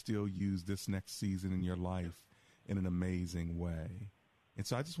God can still use this next season in your life in an amazing way. And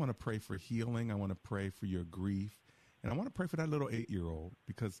so I just want to pray for healing. I want to pray for your grief. And I want to pray for that little 8-year-old,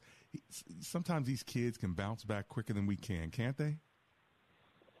 because sometimes these kids can bounce back quicker than we can, can't they?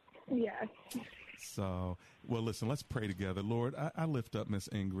 Yes. So, well, listen, let's pray together. Lord, I lift up Miss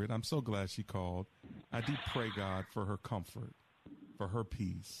Ingrid. I'm so glad she called. I do pray, God, for her comfort, for her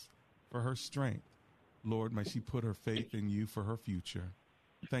peace, for her strength. Lord, may she put her faith in you for her future.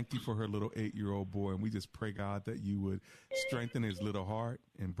 Thank you for her little 8-year-old boy. And we just pray, God, that you would strengthen his little heart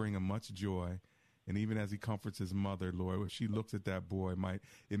and bring him much joy. And even as he comforts his mother, Lord, if she looks at that boy, might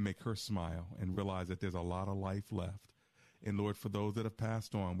it make her smile and realize that there's a lot of life left. And Lord, for those that have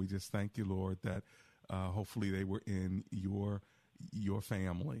passed on, we just thank you, Lord, that hopefully they were in your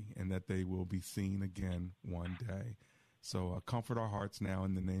family and that they will be seen again one day. So comfort our hearts now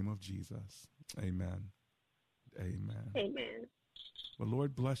in the name of Jesus. Amen. Amen. Amen. Well,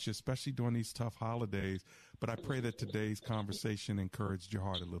 Lord bless you, especially during these tough holidays. But I pray that today's conversation encouraged your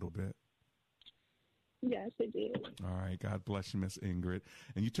heart a little bit. Yes, it did. All right. God bless you, Miss Ingrid.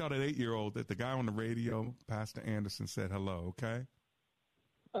 And you tell that 8-year-old that the guy on the radio, Pastor Anderson, said hello, okay?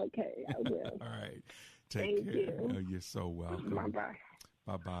 Okay, I will. All right. Take care. You. You're so welcome. Bye-bye.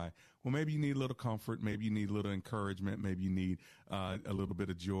 Bye-bye. Well, maybe you need a little comfort. Maybe you need a little encouragement. Maybe you need a little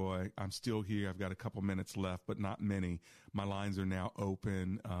bit of joy. I'm still here. I've got a couple minutes left, but not many. My lines are now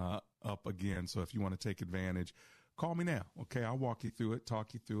open up again. So if you want to take advantage, call me now. Okay, I'll walk you through it,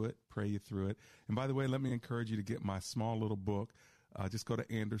 talk you through it, pray you through it. And by the way, let me encourage you to get my small little book. Just go to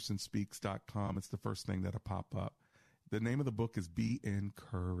AndersonSpeaks.com. It's the first thing that'll pop up. The name of the book is Be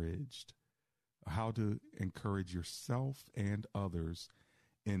Encouraged. how to encourage yourself and others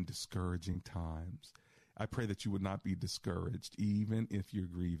in discouraging times. I pray that you would not be discouraged, even if you're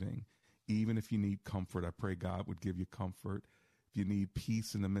grieving, even if you need comfort. I pray God would give you comfort. If you need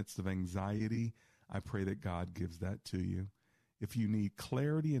peace in the midst of anxiety, I pray that God gives that to you. If you need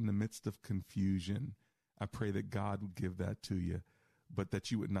clarity in the midst of confusion, I pray that God would give that to you, but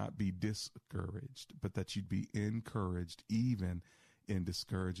that you would not be discouraged, but that you'd be encouraged even in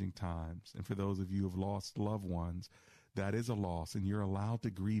discouraging times. And for those of you who have lost loved ones, that is a loss, and you're allowed to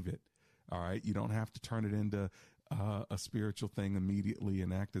grieve it. All right. You don't have to turn it into a spiritual thing immediately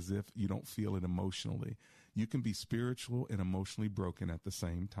and act as if you don't feel it emotionally. You can be spiritual and emotionally broken at the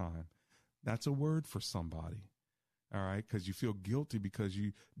same time. That's a word for somebody. All right. Because you feel guilty because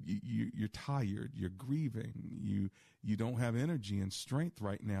you're tired. You're grieving. You don't have energy and strength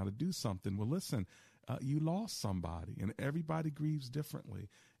right now to do something. Well, listen, you lost somebody, and everybody grieves differently.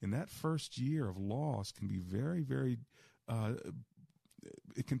 And that first year of loss can be very, very,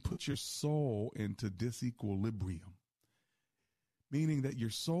 it can put your soul into disequilibrium, meaning that your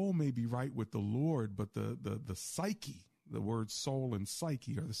soul may be right with the Lord, but the psyche, the words soul and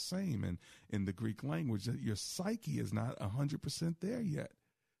psyche are the same in the Greek language, that your psyche is not 100% there yet.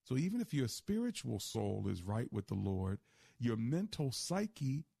 So even if your spiritual soul is right with the Lord, your mental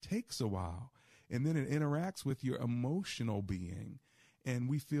psyche takes a while. And then it interacts with your emotional being. And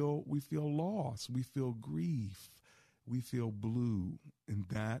we feel loss. We feel grief. We feel blue. And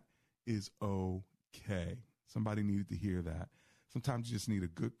that is okay. Somebody needed to hear that. Sometimes you just need a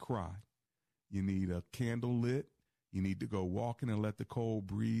good cry. You need a candle lit. You need to go walking and let the cold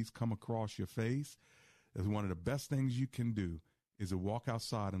breeze come across your face. That's one of the best things you can do, is to walk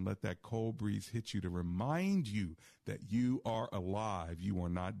outside and let that cold breeze hit you to remind you that you are alive. You are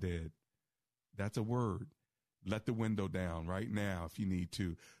not dead. That's a word. Let the window down right now if you need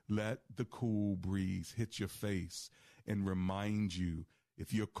to. Let the cool breeze hit your face and remind you.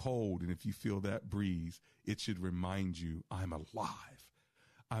 If you're cold and if you feel that breeze, it should remind you, I'm alive.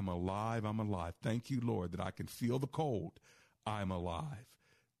 I'm alive. I'm alive. Thank you, Lord, that I can feel the cold. I'm alive.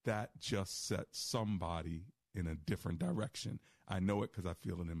 That just sets somebody in a different direction. I know it because I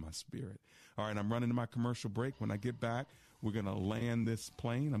feel it in my spirit. All right, I'm running to my commercial break. When I get back, we're going to land this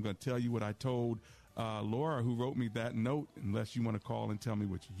plane. I'm going to tell you what I told Laura, who wrote me that note, unless you want to call and tell me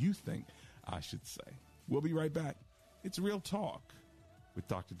what you think I should say. We'll be right back. It's Real Talk with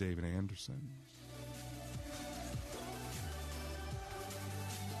Dr. David Anderson.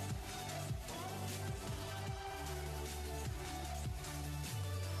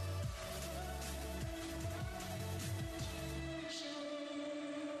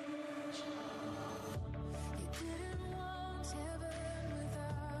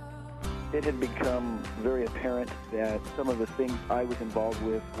 It had become very apparent that some of the things I was involved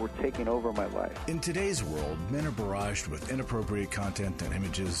with were taking over my life. In today's world, men are barraged with inappropriate content and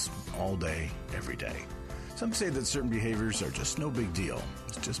images all day, every day. Some say that certain behaviors are just no big deal.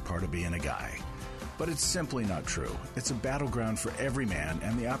 It's just part of being a guy. But it's simply not true. It's a battleground for every man,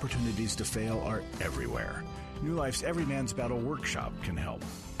 and the opportunities to fail are everywhere. New Life's Every Man's Battle Workshop can help.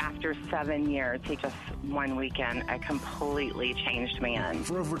 After 7 years, just one weekend, a completely changed man.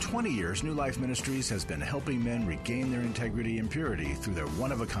 For over 20 years, New Life Ministries has been helping men regain their integrity and purity through their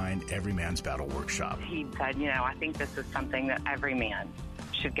one-of-a-kind Every Man's Battle Workshop. He said, I think this is something that every man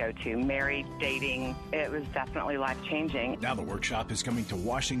should go to. Married, dating, it was definitely life-changing. Now the workshop is coming to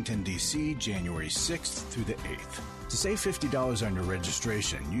Washington, D.C., January 6th through the 8th. To save $50 on your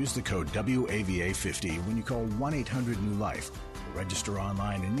registration, use the code WAVA50 when you call 1-800-NEW-LIFE. Register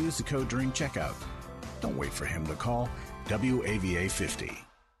online and use the code during checkout. Don't wait for him to call. WAVA50.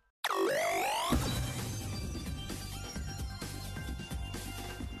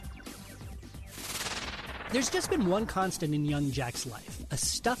 There's just been one constant in young Jack's life, a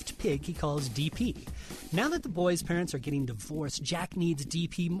stuffed pig he calls DP. Now that the boy's parents are getting divorced, Jack needs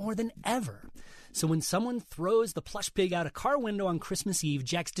DP more than ever. So when someone throws the plush pig out a car window on Christmas Eve,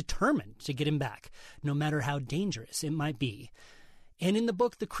 Jack's determined to get him back, no matter how dangerous it might be. And in the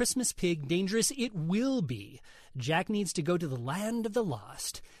book, The Christmas Pig, Dangerous It Will Be, Jack needs to go to the land of the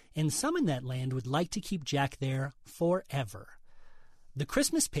lost, and some in that land would like to keep Jack there forever. The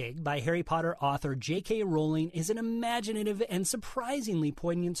Christmas Pig by Harry Potter author J.K. Rowling is an imaginative and surprisingly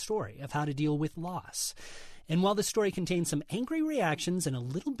poignant story of how to deal with loss. And while the story contains some angry reactions and a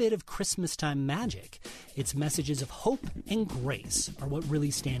little bit of Christmas-time magic, its messages of hope and grace are what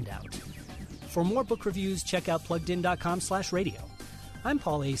really stand out. For more book reviews, check out PluggedIn.com/radio. I'm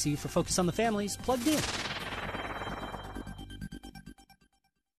Paul Acey for Focus on the Family's Plugged In.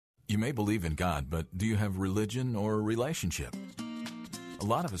 You may believe in God, but do you have religion or relationship? A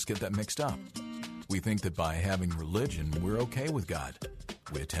lot of us get that mixed up. We think that by having religion, we're okay with God.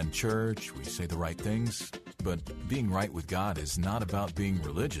 We attend church, we say the right things, but being right with God is not about being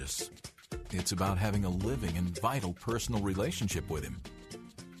religious. It's about having a living and vital personal relationship with Him.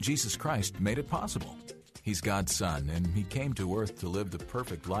 Jesus Christ made it possible. He's God's Son, and He came to earth to live the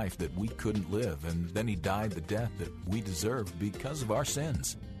perfect life that we couldn't live, and then He died the death that we deserved because of our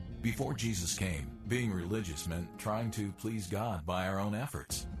sins. Before Jesus came, being religious meant trying to please God by our own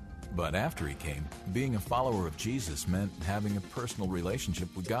efforts. But after He came, being a follower of Jesus meant having a personal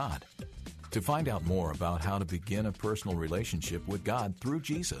relationship with God. To find out more about how to begin a personal relationship with God through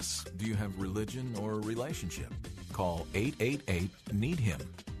Jesus, do you have religion or a relationship? Call 888-NEED-HIM,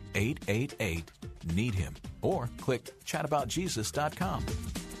 888-NEED-HIM, or click chataboutjesus.com.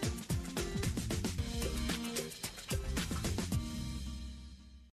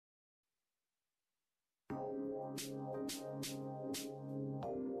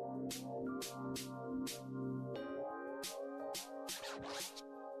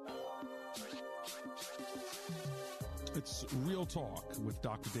 It's Real Talk with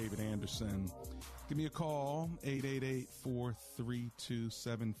Dr. David Anderson. Give me a call,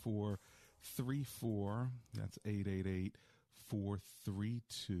 888-432-7434. That's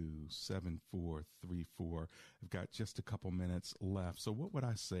 888-432-7434. I've got just a couple minutes left. So what would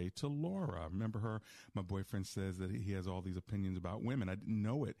I say to Laura? Remember her? My boyfriend says that he has all these opinions about women. I didn't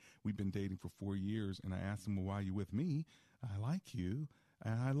know it. We've been dating for 4 years, and I asked him, well, why are you with me? I like you.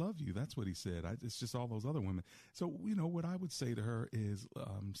 And I love you. That's what he said. It's just all those other women. So, what I would say to her is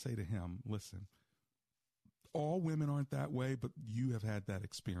say to him, listen, all women aren't that way, but you have had that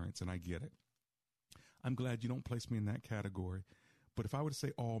experience, and I get it. I'm glad you don't place me in that category. But if I were to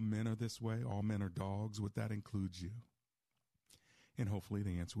say all men are this way, all men are dogs, would that include you? And hopefully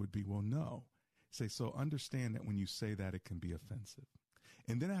the answer would be, well, no. Say, so understand that when you say that, it can be offensive.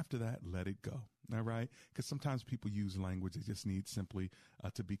 And then after that, let it go. All right? Because sometimes people use language they just need simply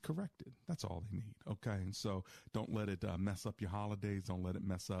to be corrected. That's all they need. Okay? And so don't let it mess up your holidays. Don't let it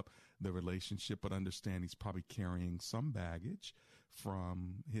mess up the relationship. But understand he's probably carrying some baggage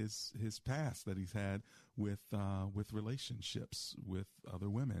from his past that he's had with relationships with other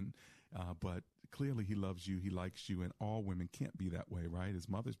women. But clearly he loves you. He likes you. And all women can't be that way, right? His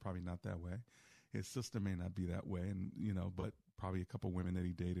mother's probably not that way. His sister may not be that way. And, but probably a couple women that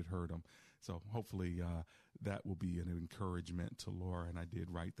he dated hurt him. So hopefully that will be an encouragement to Laura, and I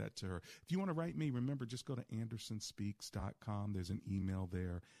did write that to her. If you want to write me, remember, just go to andersonspeaks.com. There's an email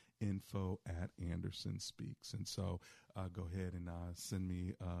there, info@andersonspeaks. And so go ahead and send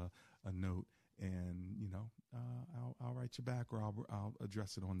me a note, and, I'll write you back, or I'll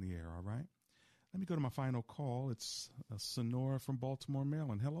address it on the air, all right? Let me go to my final call. It's Sonora from Baltimore,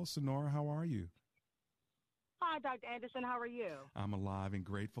 Maryland. Hello, Sonora. How are you? Hi, Dr. Anderson. How are you? I'm alive and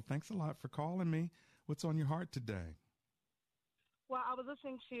grateful. Thanks a lot for calling me. What's on your heart today? Well, I was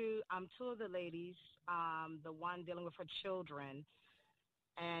listening to two of the ladies, the one dealing with her children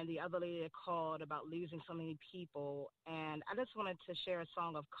and the other lady that called about losing so many people. And I just wanted to share a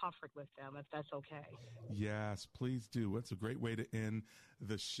song of comfort with them, if that's okay. Yes, please do. It's a great way to end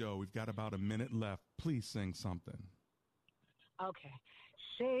the show. We've got about a minute left. Please sing something. Okay.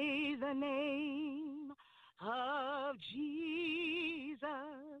 Say the name of Jesus,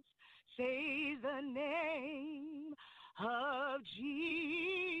 say the name of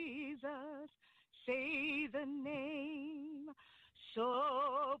Jesus, say the name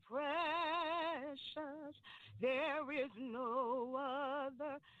so precious, there is no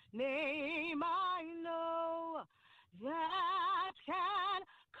other name I know that can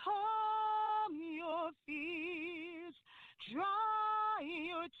calm your fears, dry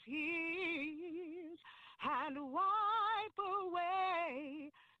your tears, and wipe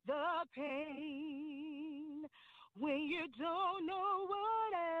away the pain when you don't know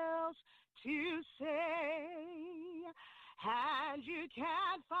what else to say, and you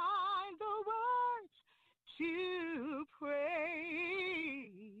can't find the words to pray.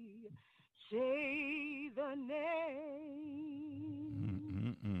 Say the name.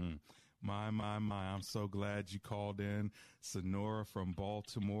 My. I'm so glad you called in, Sonora from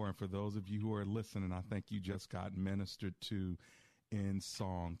Baltimore. And for those of you who are listening, I think you just got ministered to in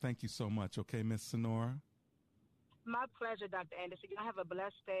song. Thank you so much. Okay, Miss Sonora? My pleasure, Dr. Anderson. You have a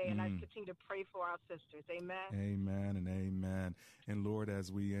blessed day, and I continue to pray for our sisters. Amen. Amen and amen. And Lord,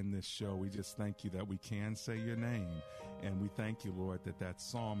 as we end this show, we just thank you that we can say your name. And we thank you, Lord, that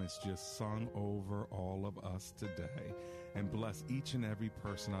psalm is just sung over all of us today. And bless each and every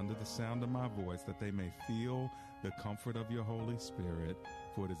person under the sound of my voice, that they may feel the comfort of your Holy Spirit.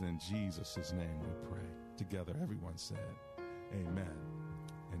 For it is in Jesus' name we pray. Together, everyone said, amen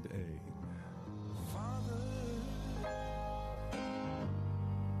and amen.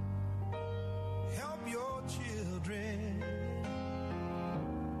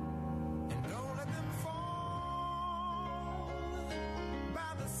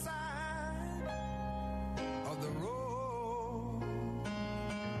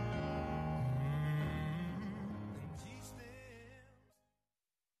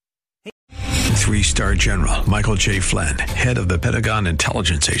 Three-star General Michael J. Flynn, head of the Pentagon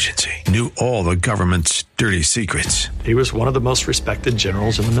Intelligence Agency, knew all the government's dirty secrets. He was one of the most respected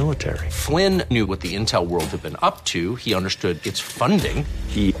generals in the military. Flynn knew what the intel world had been up to. He understood its funding.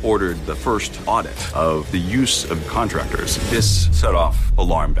 He ordered the first audit of the use of contractors. This set off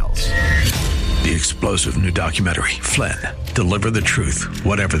alarm bells. The explosive new documentary, Flynn, Deliver the Truth,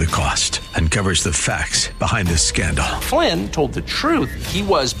 Whatever the Cost, uncovers the facts behind this scandal. Flynn told the truth. He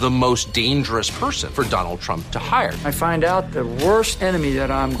was the most dangerous person for Donald Trump to hire. I find out the worst enemy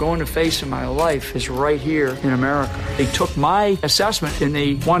that I'm going to face in my life is right here in America. They took my assessment and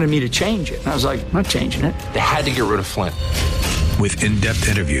they wanted me to change it. And I was like, I'm not changing it. They had to get rid of Flynn. With in-depth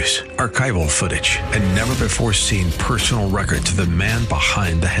interviews, archival footage, and never-before-seen personal records of the man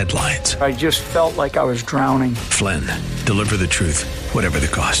behind the headlines. I just felt like I was drowning. Flynn, Deliver the Truth, Whatever the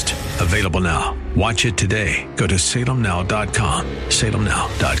Cost. Available now. Watch it today. Go to salemnow.com.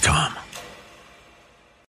 salemnow.com.